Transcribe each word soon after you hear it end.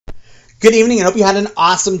Good evening, and hope you had an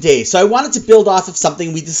awesome day. So I wanted to build off of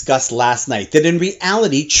something we discussed last night, that in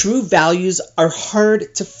reality, true values are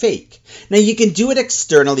hard to fake. Now, you can do it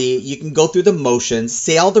externally, you can go through the motions,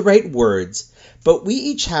 say all the right words, but we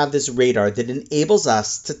each have this radar that enables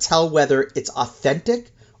us to tell whether it's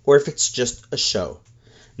authentic or if it's just a show.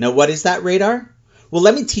 Now, what is that radar? Well,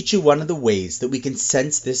 let me teach you one of the ways that we can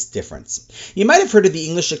sense this difference. You might have heard of the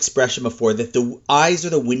English expression before that the eyes are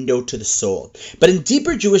the window to the soul. But in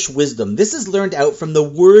deeper Jewish wisdom, this is learned out from the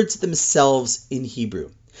words themselves in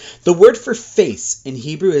Hebrew. The word for face in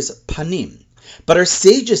Hebrew is panim, but our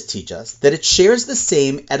sages teach us that it shares the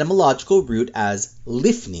same etymological root as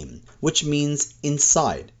lifnim, which means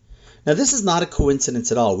inside. Now, this is not a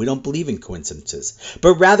coincidence at all. We don't believe in coincidences,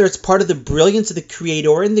 but rather it's part of the brilliance of the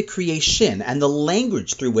Creator and the creation and the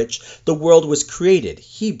language through which the world was created,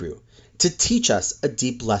 Hebrew, to teach us a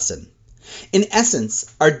deep lesson. In essence,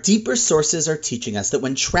 our deeper sources are teaching us that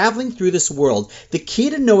when traveling through this world, the key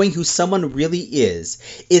to knowing who someone really is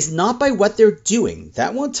not by what they're doing.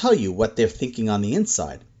 That won't tell you what they're thinking on the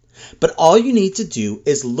inside. But all you need to do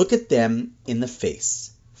is look at them in the face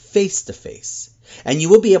to face. And you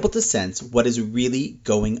will be able to sense what is really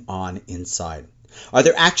going on inside. Are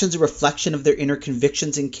their actions a reflection of their inner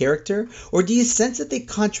convictions and character, or do you sense that they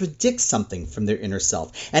contradict something from their inner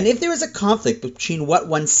self? And if there is a conflict between what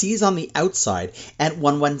one sees on the outside and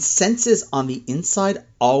what one senses on the inside,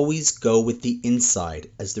 always go with the inside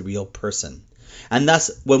as the real person. And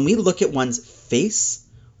thus, when we look at one's face,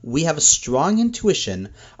 we have a strong intuition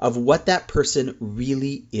of what that person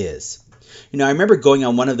really is. I remember going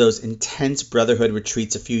on one of those intense brotherhood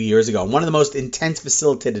retreats a few years ago. One of the most intense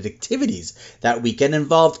facilitated activities that weekend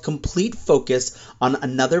involved complete focus on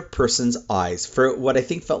another person's eyes for what I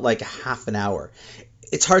think felt like a half an hour.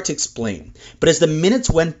 It's hard to explain, but as the minutes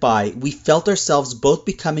went by, we felt ourselves both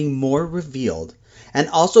becoming more revealed and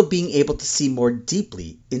also being able to see more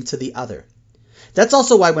deeply into the other. That's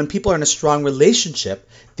also why when people are in a strong relationship,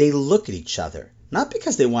 they look at each other. Not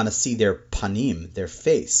because they want to see their panim, their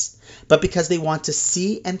face, but because they want to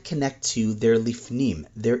see and connect to their lifnim,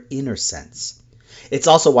 their inner sense. It's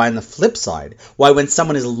also why on the flip side, why when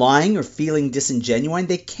someone is lying or feeling disingenuine,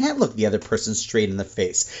 they can't look the other person straight in the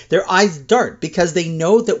face. Their eyes dart because they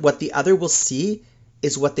know that what the other will see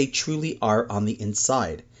is what they truly are on the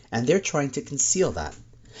inside, and they're trying to conceal that.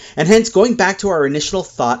 And hence, going back to our initial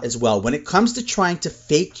thought as well, when it comes to trying to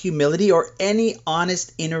fake humility or any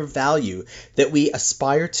honest inner value that we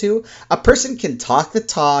aspire to, a person can talk the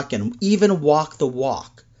talk and even walk the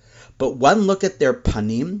walk. But one look at their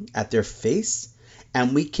panim, at their face,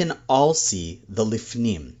 and we can all see the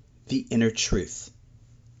lifnim, the inner truth.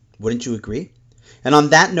 Wouldn't you agree? And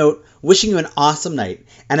on that note, wishing you an awesome night,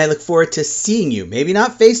 and I look forward to seeing you, maybe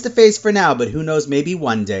not face to face for now, but who knows, maybe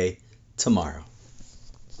one day, tomorrow.